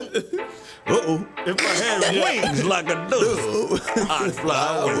Uh-oh. If I had wings like a dove, I'd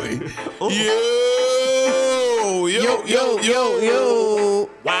fly away. Yo.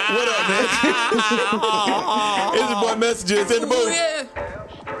 Wow. What up, man? It's your boy Messenja. It's in the booth. Yeah.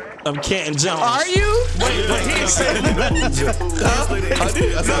 I'm Canton Jones. Are you? Wait, but he said Messenja. I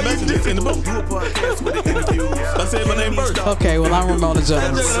did. I said Messenja. It's in the booth. I said my name first. Okay, well, I'm Ramona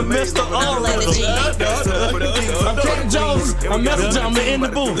Jones. I messed up all of them. I'm Canton Jones. I'm Messenja. I'm in the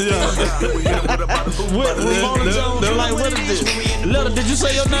booth. With Ramona Jones. Like, what is this? Letter, did you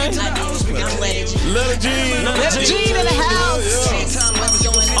say your name? I did. I'm Letter G. Letter G. Letter G in the house. What's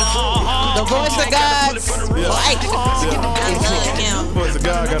going on? The voice of God's wife. I love him. Voice of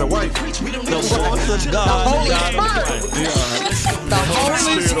God got a wife. The voice of God. The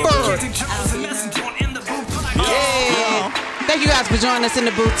Holy Spirit. Yeah. Thank you guys for joining us in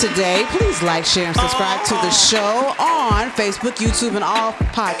the booth today. Please like, share, and subscribe to the show on Facebook, YouTube, and all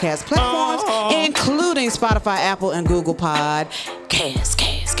podcast platforms, including Spotify, Apple, and Google Podcast.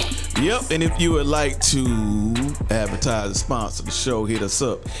 Yep, and if you would like to advertise and sponsor the show, hit us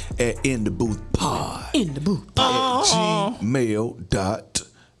up at InTheBoothPod. In the booth. At gmail.com.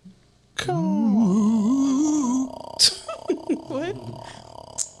 What?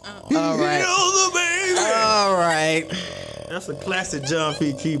 All right. All right. That's a classic John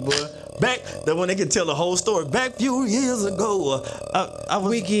P. Key, boy. Back when they could tell the whole story. Back a few years ago, I was.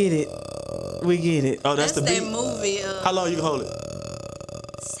 We get it. Oh, that's the That beat. movie. How long you can hold it?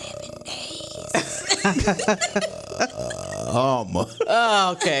 7 days.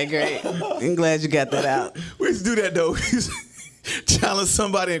 Oh, okay, great. I'm glad you got that out. We used to do that though. We used to challenge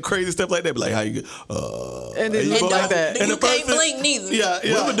somebody and crazy stuff like that. Be like, how you go? And then you both- like that. You can't blink neither. Yeah.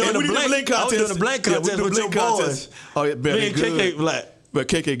 We were doing And the blank contest. I was doing the blank Yeah, we contest do with your blank contest. Oh, yeah, Me very and good. KK like. But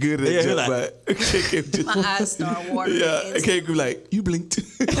KK good at Yeah, that he joke, like- but KK just, My eyes start watering. yeah, KK be like, you blinked.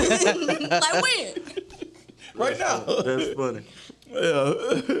 Like when? Right now. That's funny. Yeah.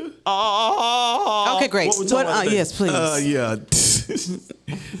 Okay, great. What we talking about today? Yes, please. Yeah.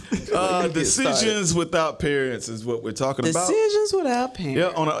 Decisions without parents is what we're talking about. Decisions without parents.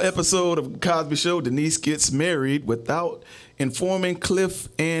 Yeah, on an episode of Cosby Show, Denise gets married without informing Cliff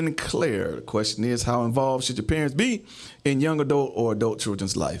and Claire. The question is, how involved should your parents be in young adult or adult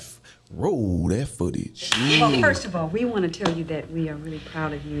children's life? Roll that footage. Well, first of all, we want to tell you that we are really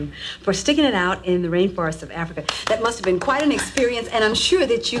proud of you for sticking it out in the rainforests of Africa. That must have been quite an experience, and I'm sure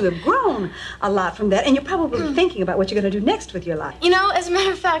that you have grown a lot from that, and you're probably thinking about what you're going to do next with your life. You know, as a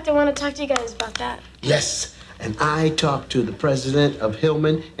matter of fact, I want to talk to you guys about that. Yes, and I talked to the president of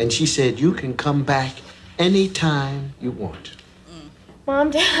Hillman, and she said you can come back anytime you want. Mom,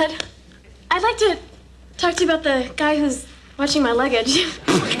 Dad, I'd like to talk to you about the guy who's watching my luggage.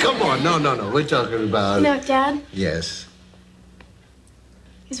 Come on, no. We're talking about... No, Dad, Yes.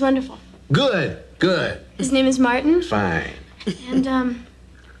 he's wonderful. Good. His name is Martin, Fine. and,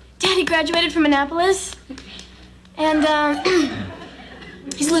 Daddy graduated from Annapolis, and,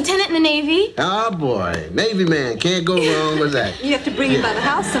 he's a lieutenant in the Navy. Oh, boy. Navy man. Can't go wrong with that. You have to bring him by the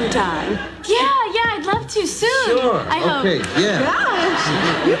house sometime. Yeah, I'd love to soon. Sure. I hope. Okay, yeah. Gosh,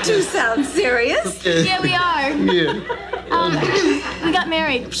 you two sound serious. Okay. Yeah, we are. Yeah. We got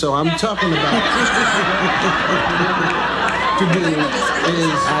married. So I'm talking about... to do is...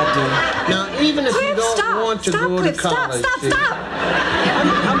 Now, even if you Cliff, don't stop. want to Stop, go Cliff, to college... stop.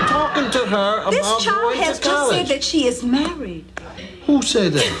 I'm talking to her about This child going has to just college. said that she is married. Who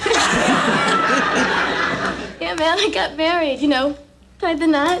said that? Yeah, man, I got married, you know. Tied the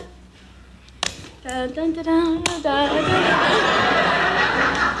knot. Da, da, da, da, da, da.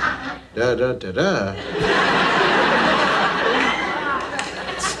 Da.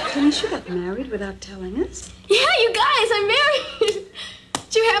 Denise, you got married without telling us? Yeah, you guys, I'm married.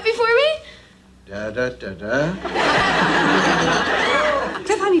 You happy for me? Da.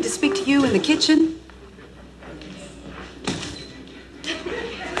 Cliff, I need to speak to you in the kitchen.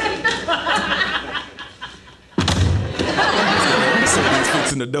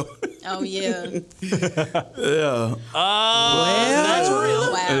 In the door. Oh, yeah. Yeah. That's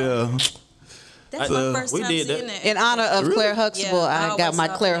real. Wow. Yeah. That's So, my first we time did seeing that. that. In honor of Claire Huxtable, Yeah, I I got always my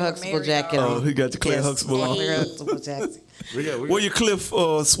thought Claire they were Huxtable married jacket Oh, on. he got the Claire Yes, Huxtable on. Claire Huxtable jacket. Where your Cliff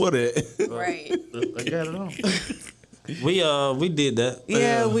sweater at? Right. I got it on. We did that.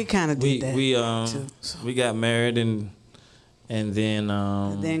 Yeah, we kind of did that. We we got married and then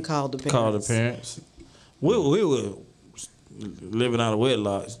then called the parents. We were living out of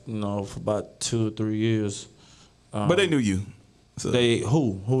wedlock, you know, for about 2 or 3 years. But they knew you. So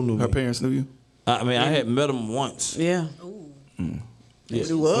Who knew her me? parents knew you? I mean, I had met them once. Yeah. Yeah.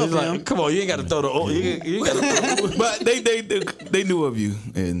 knew of It's like, him. come on, you ain't got to throw the. You got to throw. But they knew of you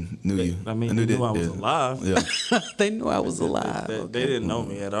and knew you. I mean, they knew I was alive. Yeah. They knew I was alive. They didn't know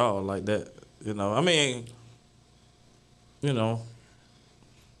me at all like that. You know, I mean, you know,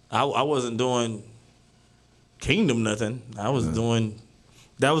 I wasn't doing Kingdom nothing. I was doing.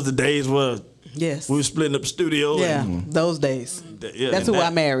 That was the days where Yes. we were splitting up the studio. Yeah, And, those days. yeah, That's and who I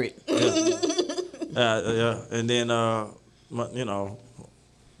married. Yeah, and then you know,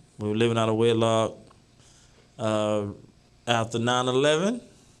 we were living out of wedlock after 9/11.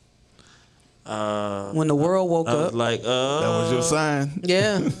 When the world woke I was up. like, That was your sign.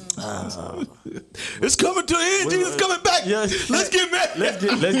 Yeah. It's coming to an end. Jesus coming back. Yeah. Let's get married. let's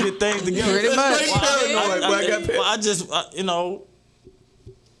get things together. Pretty much. Straight paranoid, boy. I got Well, I just, you know,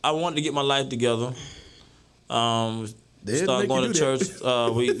 I wanted to get my life together. They'd Start make going you to do that.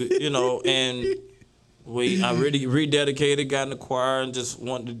 church. We, you know, and I really rededicated, got in the choir, and just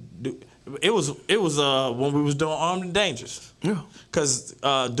wanted to do. It was when we was doing Armed and Dangerous. Yeah. Cause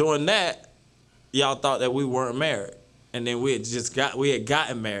doing that, y'all thought that we weren't married, and then we had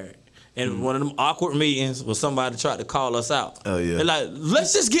gotten married. And one of them awkward meetings was somebody tried to call us out. Oh, yeah. They're like,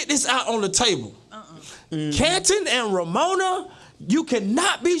 let's just get this out on the table. Canton and Ramona, you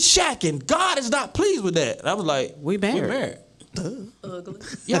cannot be shacking. God is not pleased with that. And I was like, We married. Ugly.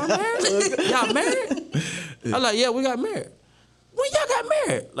 Y'all married? Y'all married? I was like, yeah, we got married. When y'all got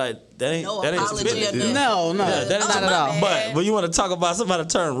married? Like, that ain't No that ain't apology or stability. nothing. No, Yeah, that ain't not at all. But when you want to talk about somebody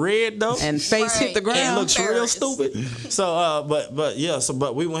turn red though, And face hit the Right. and ground. looks real Embarrassed. stupid. So, but yeah,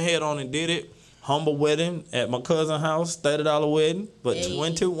 but we went head on and did it. Humble wedding at my cousin's house, $30 wedding. But Hey.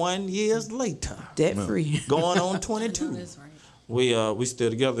 21 years later, Debt free. going on 22, That's right. we still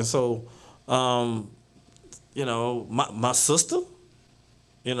together. And so, you know, my sister,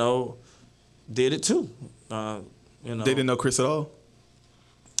 you know, did it too. You know, They didn't know Chris at all.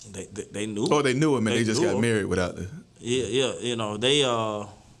 They knew. Oh, they knew him, and they just knew got him. married without the. Yeah. You know, they I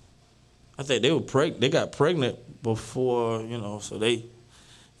think they were They got pregnant before, you know, so they,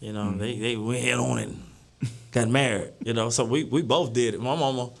 you know, they went head on and got married. You know, so we both did it. My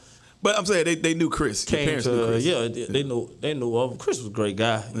mama But I'm saying they knew Chris. Your came parents knew to Chris. yeah, they knew of him. Chris was a great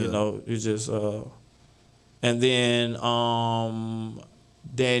guy. You Yeah. know, he just and then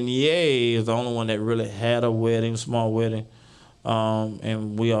Danielle is the only one that really had a wedding, small wedding,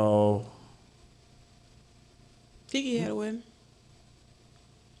 and we all. Kiki had a wedding.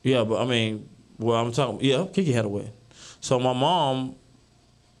 Yeah, but I mean, well, I'm talking. Yeah, Kiki had a wedding. So my mom,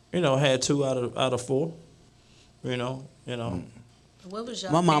 you know, had 2 out of 4. You know. What was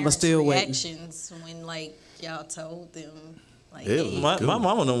y'all My mama parents' still waiting. reactions when like y'all told them like Yeah, hey, My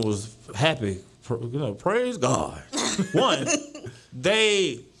mama and them was happy. You know, praise God. One,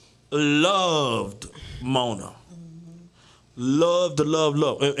 they loved Mona. Loved the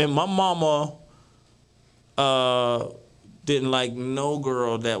love. And my mama didn't like no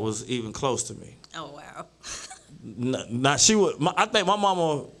girl that was even close to me. oh wow. Now she would. I think my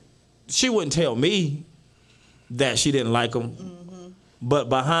mama, she wouldn't tell me that she didn't like them, but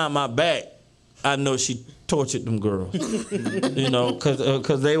behind my back, I know she tortured them girls. You know,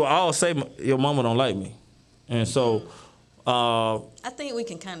 because they would all say your mama don't like me, and so. I think we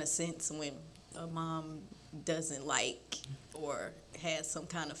can kind of sense when a mom doesn't like or has some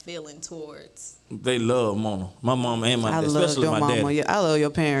kind of feeling towards. They love Mona. My mom and my I dad, love especially your my mama. dad. Yeah, I love your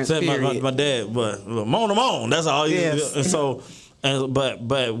parents. Except Period. my dad, but Mona, that's all. Yes. And so,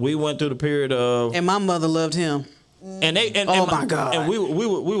 but we went through the period of And my mother loved him. and they and, Oh and my God. and we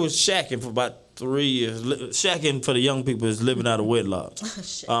were shacking for about 3 years. Shacking for the young people is living out of wedlock.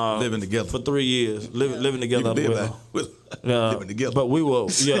 Living together. For 3 years, living together out of wedlock. Living together. But we were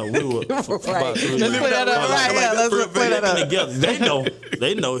for about 3 years. Let's play that up. Right, yeah, let's play that Living up. together.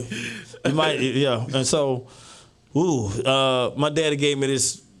 They know. You might, yeah. And so, my daddy gave me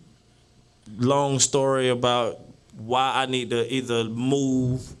this long story about why I need to either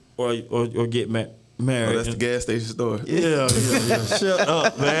move or get married. Oh, that's the gas station store. Yeah. Shut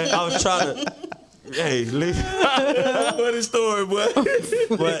up, man. I was trying to. Hey, leave. Funny story, boy.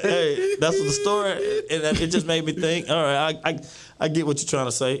 But hey, that's the story, and it just made me think. All right, I get what you're trying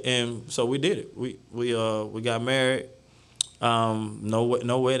to say, and so we did it. We got married.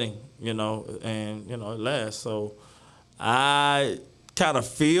 No wedding, you know, and you know it lasts. So I kind of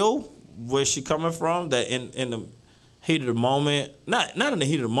feel where she coming from. That in the heat of the moment, not in the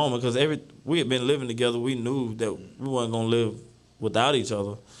heat of the moment, because we had been living together. We knew that we weren't gonna live without each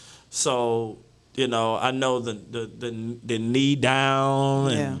other. So. You know, I know the knee down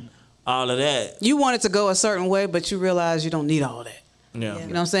and all of that. You wanted to go a certain way, but you realize you don't need all that. Yeah. You know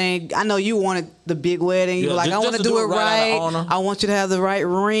what I'm saying? I know you wanted the big wedding. You Yeah, were like, I want to do it right out of right. honor. I want you to have the right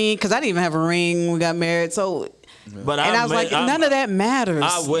ring. Because I didn't even have a ring when we got married. So, But and I was like, none of that matters.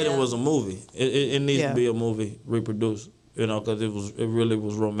 Our wedding was a movie. It needs Yeah. to be a movie reproduced, you know, because it really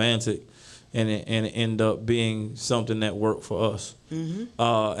was romantic, and it ended up being something that worked for us. Mm-hmm.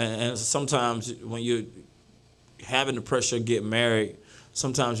 And sometimes when you're having the pressure to get married,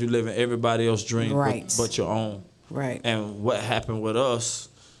 sometimes you live in everybody else's dream Right. but your own. Right. And what happened with us,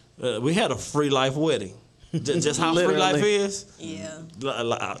 we had a free life wedding. Just how free life is. Yeah.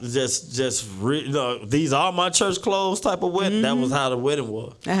 These are my church clothes type of wedding. That was how the wedding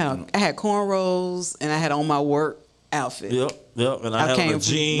was. I had cornrows and I had on my work outfit. Yep. And I had came a from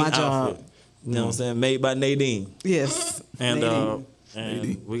jean my outfit. job. You know what I'm saying? Made by Nadine. Yes. And Nadine.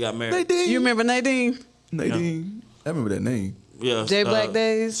 and we got married. Nadine. You remember Nadine? Nadine. I remember that name. Yeah. J Black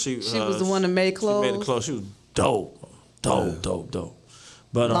Days? She was the one that made clothes. She made the clothes. She was dope.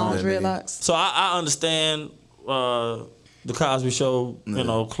 But Long dreadlocks. so I understand the Cosby Show, you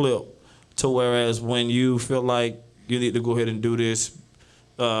know, clip. To whereas when you feel like you need to go ahead and do this,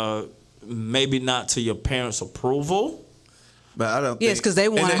 maybe not to your parents' approval. But I don't. Yes, because they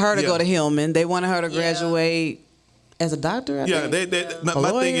wanted her to go to Hillman. They wanted her to Yeah. graduate as a doctor. I think. My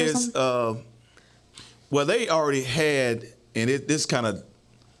lawyer thing or is, well, they already had, and this kind of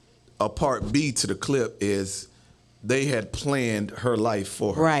a part B to the clip is they had planned her life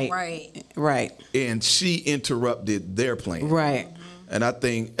for her, Right. and she interrupted their plan, Right. And I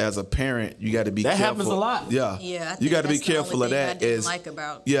think as a parent, you got to be That careful. happens a lot. Yeah, Yeah, I you think got to be that's the careful only of thing that. I didn't is like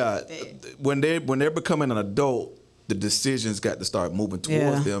about yeah, that. when they're becoming an adult, the decisions got to start moving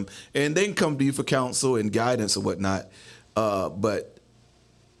towards Yeah. them, and they can come to you for counsel and guidance or whatnot. But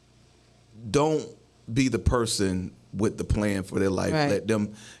don't be the person with the plan for their life. Right. Let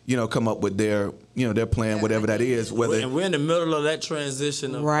them, come up with their plan, whatever that is. Whether And we're in the middle of that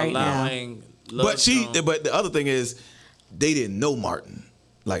transition of Right now. allowing love. but the other thing is, they didn't know Martin.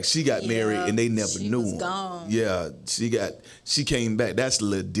 Like she got married and they never she knew was him. gone. Yeah, she came back. That's a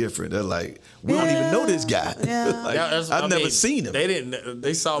little different. They're like, we don't even know this guy. Yeah. Like, Yeah, I've never seen him.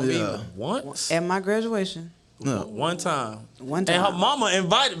 They saw me Yeah. once. At my graduation. No. One time. One And time. her mama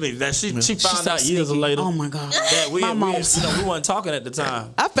invited me. That she She's found so out years sneaky. later. Oh my God. That we My mom's. we weren't talking at the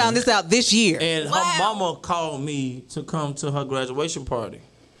time. I found this out this year. And her mama called me to come to her graduation party.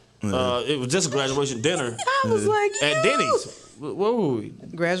 It was just a graduation dinner I was like, at yo. Denny's. Where were we?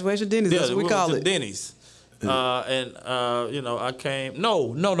 Graduation Denny's. That's what we went call to it. Denny's. I came.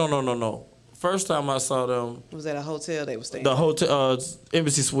 No. First time I saw them, It was at a hotel they were staying. the hotel,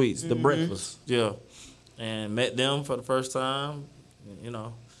 Embassy Suites, Mm-hmm. the breakfast. Yeah. And met them for the first time.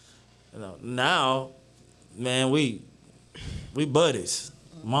 Now, man, we buddies,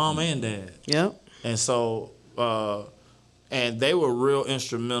 mom and dad. Yep. And so, and they were real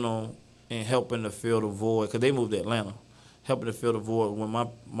instrumental in helping to fill the void because they moved to Atlanta, helping to fill the void when my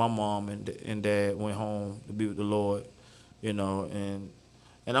mom and dad went home to be with the Lord, And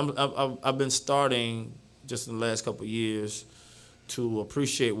I've been starting just in the last couple of years to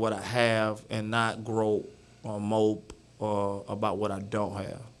appreciate what I have and not grope or mope about what I don't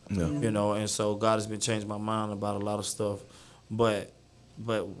have. Yeah. And so God has been changing my mind about a lot of stuff, but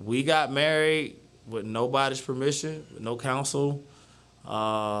we got married with nobody's permission, with no counsel.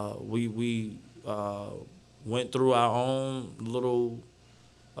 We went through our own little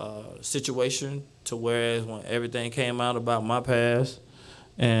situation to whereas when everything came out about my past,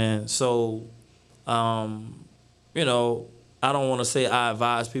 and so I don't want to say I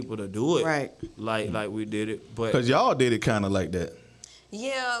advise people to do it Right. like we did it, but Because y'all did it kind of like that.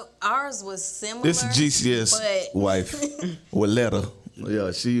 Yeah, ours was similar. This is GCS but wife, Willetta.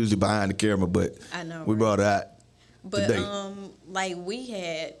 Yeah, she usually behind the camera, but I know, we right? brought her out But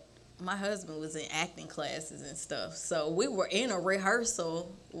today. my husband was in acting classes and stuff. So we were in a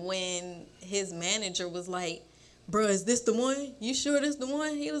rehearsal when his manager was like, "Bruh, is this the one? You sure this the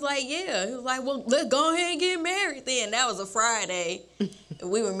one?" He was like, "Yeah." He was like, "Well, let's go ahead and get married then." That was a Friday.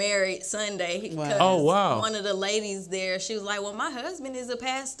 We were married Sunday. Wow. Because Oh, wow. one of the ladies there, she was like, "Well, my husband is a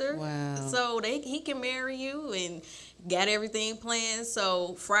pastor. Wow. So he can marry you," and got everything planned.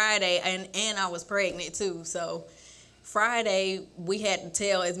 So Friday, and I was pregnant too. So Friday, we had to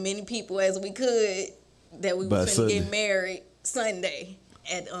tell as many people as we could that we were By going to Sunday. get married Sunday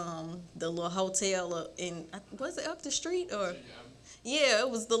at the little hotel up in, was it up the street or? Yeah, it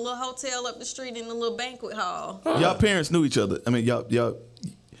was the little hotel up the street in the little banquet hall. Y'all parents knew each other. I mean,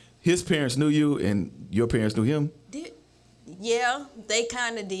 his parents knew you and your parents knew him? Yeah, they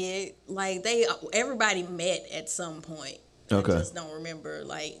kind of did. Like everybody met at some point. Okay. I just don't remember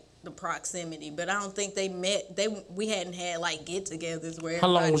like the proximity, but I don't think they met. We hadn't had like get-togethers where. How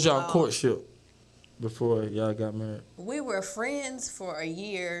long everybody was y'all all- courtship before y'all got married? We were friends for a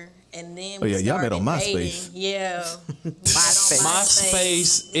year, and then Oh, yeah, y'all met on started dating. MySpace. Yeah,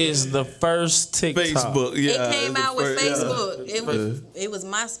 MySpace is the first TikTok. Facebook, yeah. It came out with first- Facebook. It was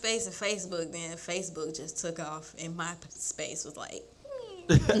MySpace and Facebook. Then Facebook just took off, and MySpace was like,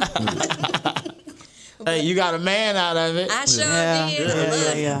 Hey, you got a man out of it. I sure Yeah, did. I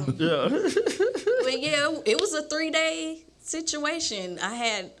love it. yeah. But yeah, it was a 3-day situation.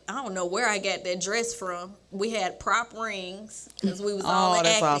 I don't know where I got that dress from. We had prop rings because we was all in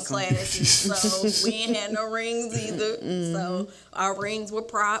that's acting awesome. classes, so we ain't had no rings either. So our rings were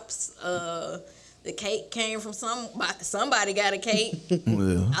props. The cake came from somebody got a cake.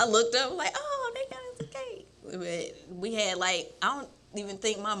 Yeah. I looked up like, oh, they got us a cake. But we had like, I don't even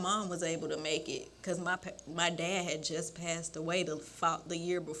think my mom was able to make it because my dad had just passed away the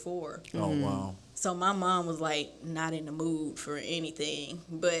year before. Oh wow. So my mom was like not in the mood for anything.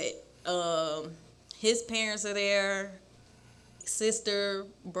 But his parents are there, sister,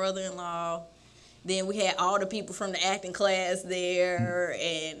 brother-in-law. Then we had all the people from the acting class there,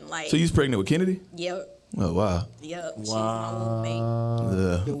 and like. So you was pregnant with Kennedy? Yep. Oh wow. Yep. She was my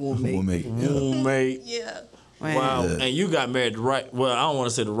roommate. Yeah. Roommate. Yeah. Roommate. Yeah. Wow. Yeah. And you got married the right. Well, I don't want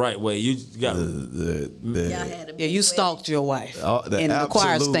to say the right way. You got. Y'all had a Yeah, you stalked your wife the in the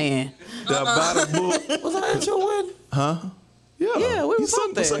choir absolute- stand. The bottom book. Was I at your wedding? Huh? Yeah. Yeah, we You was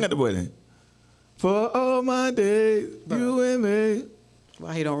up there. sung at the wedding. For all my days, you and me.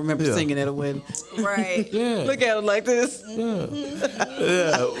 Why he don't remember Yeah. singing at a wedding? Right. Yeah. Look at him like this. Yeah.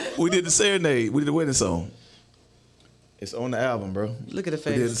 We did the serenade. We did the wedding song. It's on the album, bro. Look at the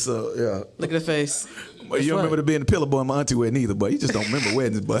We did face. so, yeah. Look at the face. But you don't remember being the pillar boy in my auntie wedding either, but you just don't remember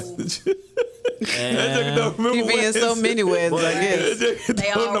weddings, but And, don't remember He be in so many weddings, I guess. They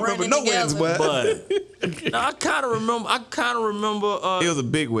all don't remember running no weddings, together. but but no, I kind of remember. it was a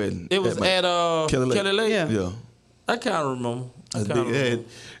big wedding. It was at Kelly Lake. Kelly Lake. Yeah. Yeah. I kind of remember. It had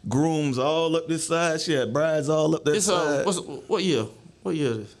grooms all up this side. She had brides all up that It's side. what year? What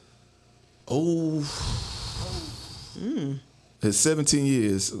year is it? Oh. It's 17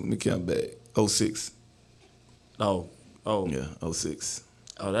 years. Let me count back. 06. Oh, Yeah, 06.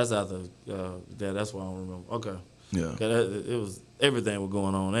 oh, that's after. Yeah, that's why I don't remember. Okay. Yeah. 'Cause it was everything was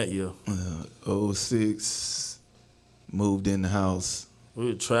going on that year. 06. Moved in the house. We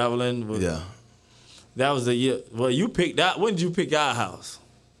were traveling. Yeah. That was the year. Well, you picked out. When did you pick our house?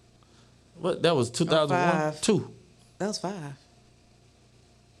 What? That was 2001. 05. 2. That was 5.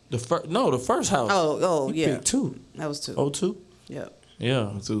 The first house. Oh, You yeah. picked 2. That was 2. 02? Yep.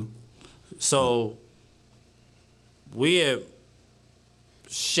 Yeah. Too. So we had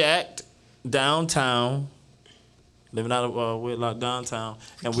shacked downtown, living out of Whitlock downtown,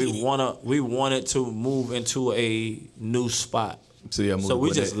 and we wanted to move into a new spot. So yeah, So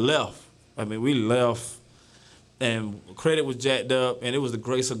we just left. I mean, we left, and credit was jacked up, and it was the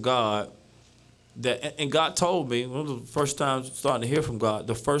grace of God that. And God told me, one of the first times starting to hear from God,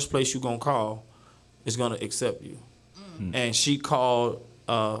 the first place you're gonna call is gonna accept you. And she called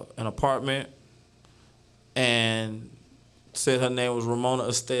an apartment and said her name was Ramona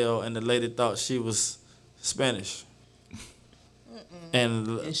Estelle, and the lady thought she was Spanish.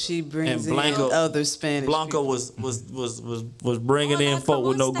 And she brings And Blanca- in other Spanish Blanca people. was bringing in Hola, folk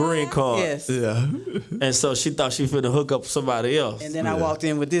with no ¿cómo green estás? card. Yes. Yeah. And so she thought she finna hook up somebody else. And then I walked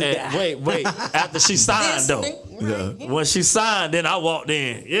in with this guy. And wait, after she signed though. Yeah. When she signed, then I walked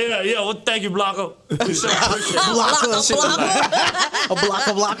in. Yeah, well, thank you, Blanca. We sure appreciate it. Blocker. She was like, a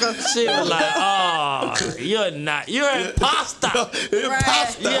blocker. She was like, oh, you're an imposter.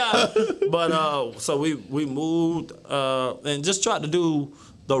 Right. Yeah. But so we moved and just tried to do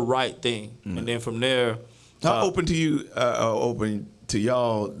the right thing. And then from there, How open to you? Open to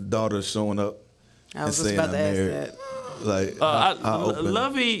y'all daughters showing up? I was and just saying about to I'm ask married? that. Like, how open?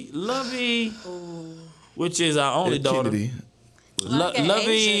 Lovey, which is our only daughter. Kennedy. Like an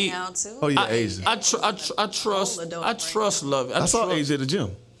Lovey. Asian now too. Oh yeah, Asia. I trust Lovey. I saw Asia at the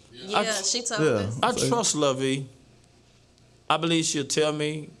gym. Yeah, she told Yeah. us. I trust Lovey. I believe she'll tell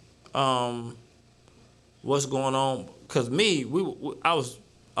me what's going on. Cause I was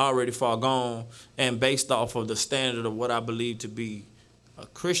already far gone, and based off of the standard of what I believe to be a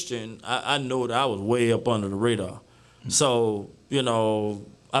Christian, I know that I was way up under the radar. So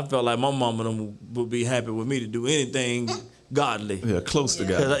I felt like my mama would be happy with me to do anything godly. Yeah, close to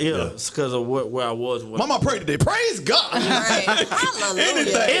God. Because of where I was. Mama prayed today. Praise God. Right.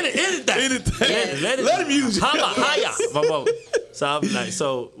 Hallelujah. Anything. Let him use you. Holla, hiya. My mama. So I'm like, And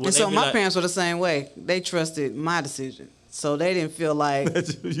so my parents were the same way. They trusted my decision. So they didn't feel like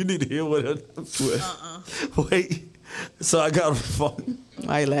You need to hear what Wait. So I got on the phone.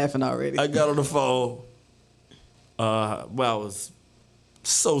 why you laughing already? I got on the phone. I was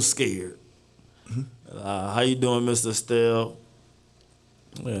so scared. How you doing, Mr. Estelle?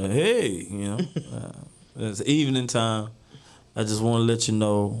 Hey, it's evening time. I just want to let you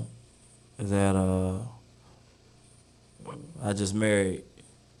know that I just married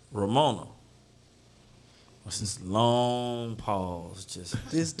Ramona. What's this long pause? Just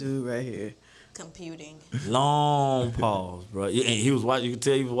This dude right here. Computing. long pause, bro. And he was watching. You could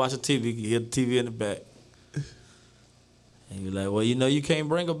tell he was watching TV. You could hear the TV in the back. And he was like, "Well, you can't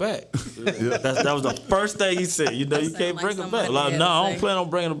bring her back." That was the first thing he said. You That can't sound bring like her back. somebody Like, had no, to I say. don't plan on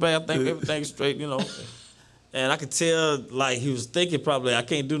bringing her back. I think everything's straight. And I could tell, like, he was thinking probably, I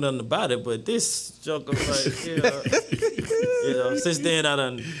can't do nothing about it, but this joker, like, since then I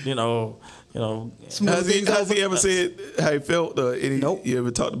done, Has he ever said how he felt? Nope. You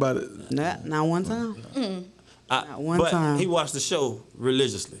ever talked about it? Not one time. Not one but time. he watched the show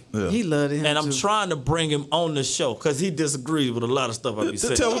religiously. Yeah. He loved him And I'm too. trying to bring him on the show because he disagrees with a lot of stuff I be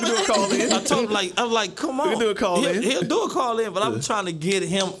saying. Tell him to do a call in. I told him, I'm like, come on. We can do a call in. He'll do a call in, but I'm trying to get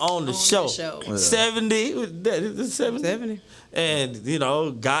him on the show. show. 70. 70.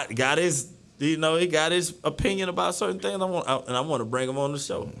 And, got his, he got his opinion about certain things. I want to bring him on the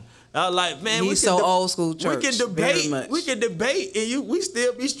show. I was like, man, He's so old school church. We can very debate. much. We can debate, and we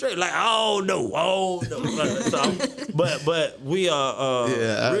still be straight. Like, oh no. So, but we are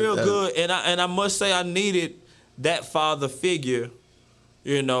real good, and I must say I needed that father figure,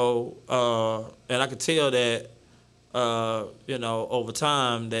 and I could tell that, over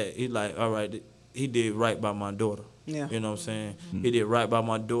time that he like, all right, he did right by my daughter. Yeah. You know what I'm saying? He did right by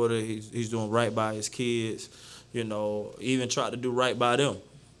my daughter. He's doing right by his kids. Even tried to do right by them.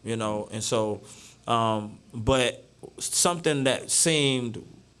 And so, but something that seemed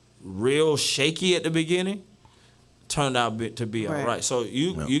real shaky at the beginning turned out to be all right. So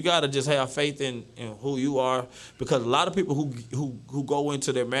you gotta just have faith in who you are, because a lot of people who go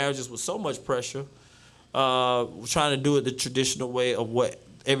into their marriages with so much pressure, trying to do it the traditional way of what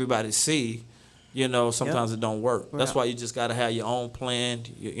everybody see. Sometimes it don't work. Yeah. That's why you just gotta have your own plan.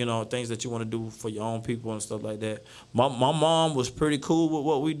 Things that you want to do for your own people and stuff like that. My mom was pretty cool with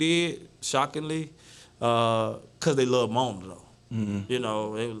what we did, shockingly, because they love Mona though. Mm-hmm.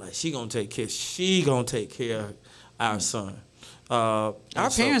 They were like, she gonna take care of our son. Our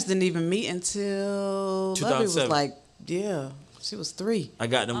parents didn't even meet until Lovey was 2007. like, she was 3. I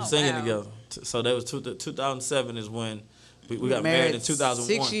got them singing wow. together. So that was 2007 is when we got married in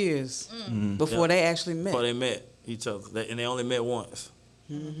 2001. 6 years before they actually met. Before they met each other, and they only met once.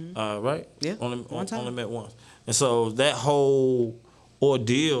 Right? Yeah, Only one time. Only met once. And so that whole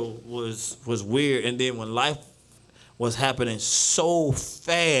ordeal was weird. And then when life was happening so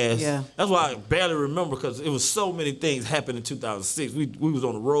fast, that's why I barely remember, because it was so many things happened in 2006. We was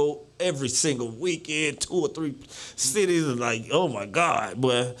on the road every single weekend, 2 or 3 cities, and like, oh my God.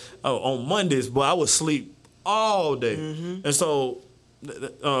 But on Mondays, boy, I would sleep all day. And so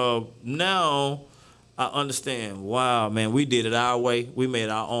now I understand. Wow, man, we did it our way. We made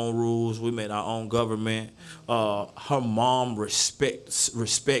our own rules. We made our own government. Her mom respects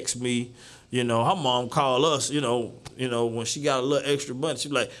me. Her mom called us, when she got a little extra money, she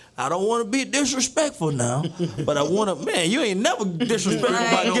be like, I don't want to be disrespectful now, but I want to, man, you ain't never disrespectful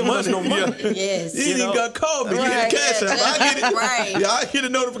by no money. No money. Yes. You ain't even got to call me. Right. You get the cash app. I get it. Right. Yeah, I get a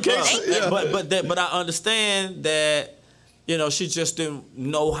notification. Yeah. But I understand that, she just didn't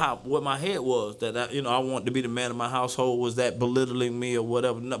know what my head was. That I wanted to be the man of my household. Was that belittling me or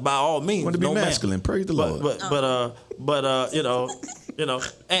whatever? No, by all means, Want to be no masculine. Man. Praise the Lord.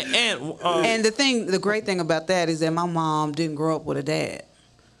 And the great thing about that is that my mom didn't grow up with a dad,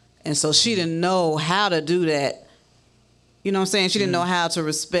 and so she didn't know how to do that. You know what I'm saying? She didn't know how to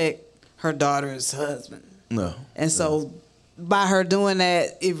respect her daughter's husband. No. And so by her doing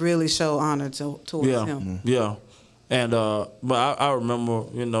that, it really showed honor towards him. Yeah. And but I remember,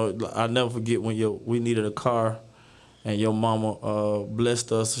 I'll never forget when we needed a car, and your mama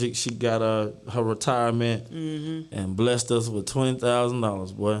blessed us. She got her retirement and blessed us with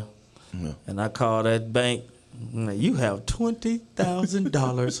 $20,000, boy. Yeah. And I called that bank. I'm like, you have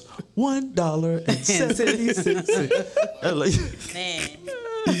 $20,000, $1.76. Like, Man.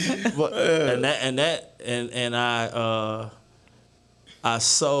 but, and I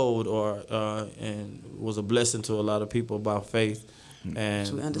sold and was a blessing to a lot of people by faith, and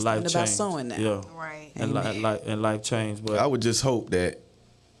To understand life about changed. sowing now. Yeah, Right. and life changed. But I would just hope that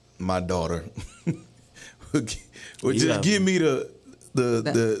my daughter would You just have- give me the don't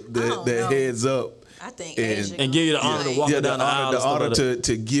know. heads up I think and give you the honor to walk down the aisle. The honor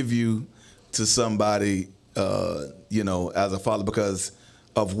to give you to somebody, you know, as a father, because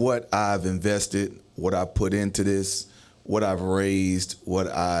of what I've invested, what I put into this, what I've raised, what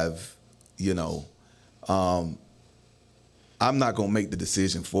I've, you know, I'm not gonna make the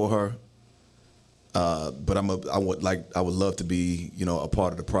decision for her, but I would love to be, you know, a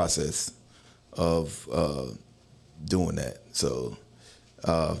part of the process of doing that. So,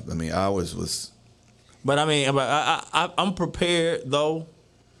 I mean, I always was. But I mean, I'm prepared though,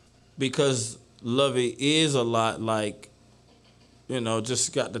 because Lovey is a lot like, you know,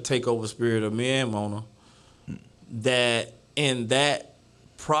 just got the takeover spirit of me and Mona. That in that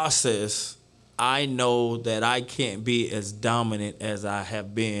process, I know that I can't be as dominant as I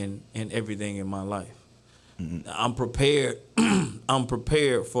have been in everything in my life. Mm-hmm. I'm prepared. I'm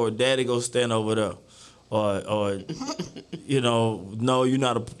prepared for Daddy go stand over there, or you know, no, you're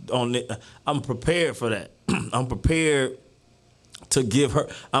not on it. I'm prepared for that. I'm prepared to give her.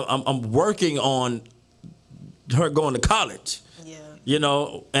 I'm working on her going to college. Yeah. You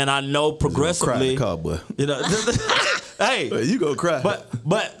know, and I know progressively. Cry in the car, boy. You know, hey, you gonna cry.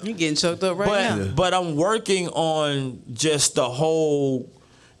 But you getting choked up right now. But I'm working on just the whole,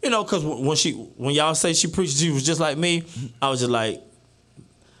 you know, because when y'all say she preached, she was just like me. I was just like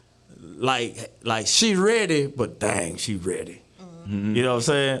she ready, but dang, she ready. Mm-hmm. You know what I'm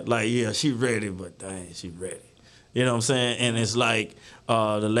saying? Like, yeah, she ready, but dang, she ready. You know what I'm saying? And it's like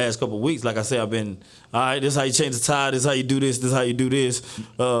the last couple of weeks, like I said, I've been, all right, this is how you change the tire, this is how you do this is how you do this,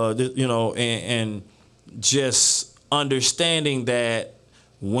 you know, and just understanding that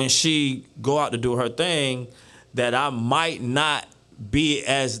when she go out to do her thing, that I might not be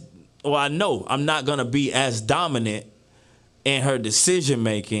as, well, I know I'm not going to be as dominant in her decision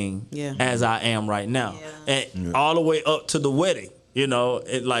making as I am right now. Yeah. And all the way up to the wedding, you know,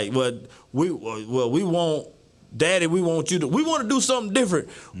 it like, we want, Daddy, we want to do something different.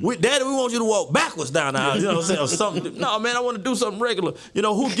 Daddy, we want you to walk backwards down the aisle. You know what I'm saying? Or something. No, man, I want to do something regular. You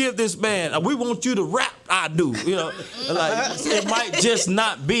know, who give this man? We want you to rap. I do. You know, like it might just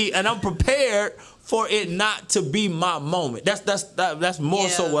not be, and I'm prepared for it not to be my moment. That's more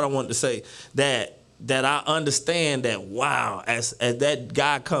so what I wanted to say. That I understand that, wow, as that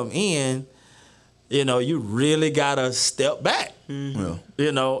guy come in, you know, you really gotta step back. Mm-hmm. Yeah.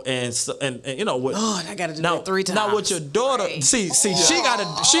 You know, and you know what? Oh, I gotta do that 3 times. Now with your daughter, see, she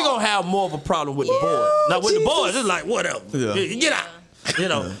gonna have more of a problem with the boys. Now with the boys, it's like whatever. Yeah. Get out. You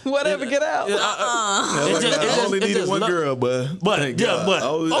know, whatever. Get out. I only needed one girl, but you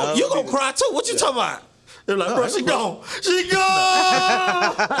gonna cry too. What you talking about? They're like, bro, she gone.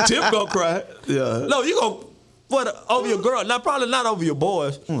 Tim gonna cry. Yeah. No, you gonna over your girl. Now probably not over your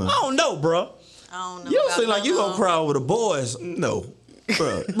boys. I don't know, bro. I don't know. You don't seem like you gonna cry over the boys. No.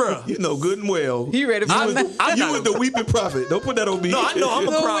 Bro, you know good and well. You ready for you was the weeping prophet. Don't put that on me. No, I know I'm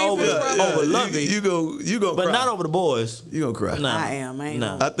gonna cry over Lovey. You go but cry. not over the boys. You gonna cry. No. I am.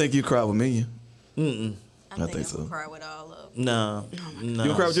 I think you cry with me. Mm-mm. I think so. I'm gonna cry with all of them. No. You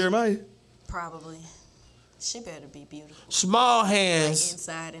gonna cry with Jeremiah? Probably. She better be beautiful. Small hands. Like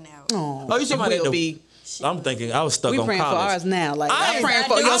inside and out. Oh, you talking about I'm thinking I was stuck on college. We praying for ours now. Like I'm praying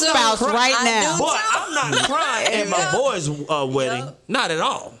for your spouse right now. Boy, I'm not crying at my boys' wedding. Not at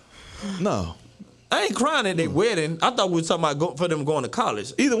all. No. I ain't crying at their wedding. I thought we were talking about for them going to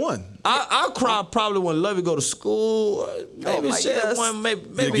college. Either one. I'll cry probably when Lovey go to school. Maybe one.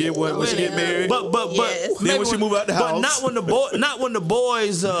 Maybe when she get married. But then when she move out the house. But not when the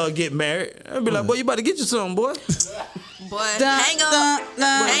boys get married. I'd be like, boy, you better get you something, boy. Boy, hang up.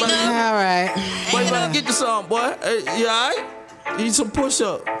 All right. Boy, you better get you something, boy. You all right? Eat some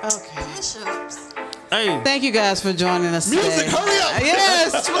push-up. Okay. Push-ups. Hey. Thank you guys for joining us today. Music, hurry up.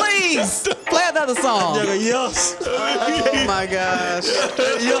 Yes, please. Play another song. Yes. Oh my gosh.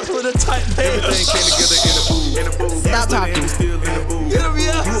 Yes with a tight bass. Stop talking. Get him,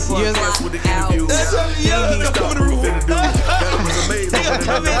 yes. That's him, yes. Come to the roof.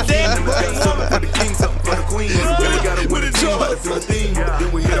 Come in there. Something for the king, something for the queen. Then we gotta win the team, but it's the theme.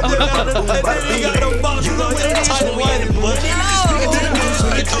 Then we hit him with the then you got no boxes on your tight white butt.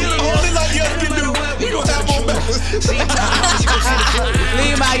 Only like yes can do. We gon' have more backwards.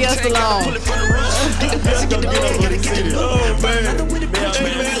 Leave my yes alone. Oh man.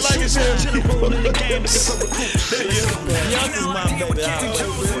 Hey man, like it, share. Yes is my baby.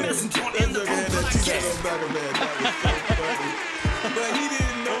 But he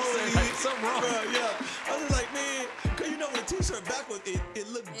didn't know something wrong. Yeah. I was like, man, cause you know when the t-shirt backwards, it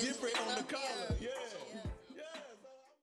looked different on the collar. Yeah.